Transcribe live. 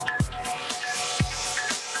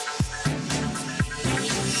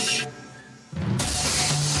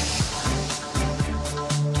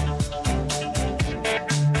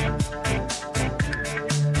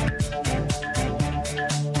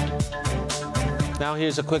Now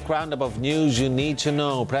here's a quick roundup of news you need to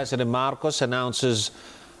know. President Marcos announces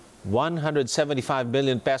 175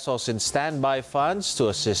 billion pesos in standby funds to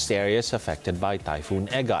assist areas affected by Typhoon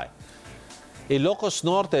Egay. Ilocos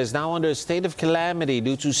Norte is now under a state of calamity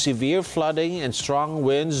due to severe flooding and strong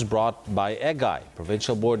winds brought by Egay.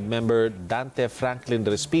 Provincial Board member Dante Franklin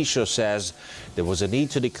Respicio says there was a need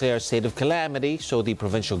to declare a state of calamity so the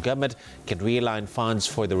provincial government can realign funds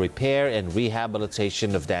for the repair and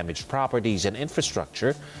rehabilitation of damaged properties and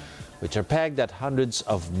infrastructure, which are pegged at hundreds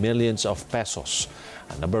of millions of pesos.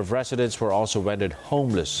 A number of residents were also rendered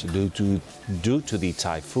homeless due to the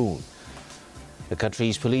typhoon. The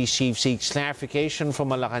country's police chief seeks clarification from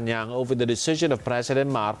Malacanang over the decision of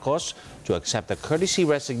President Marcos to accept a courtesy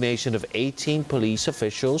resignation of 18 police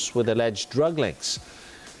officials with alleged drug links.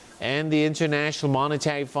 And the International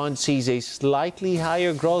Monetary Fund sees a slightly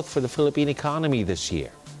higher growth for the Philippine economy this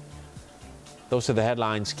year. Those are the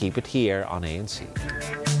headlines. Keep it here on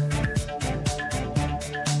ANC.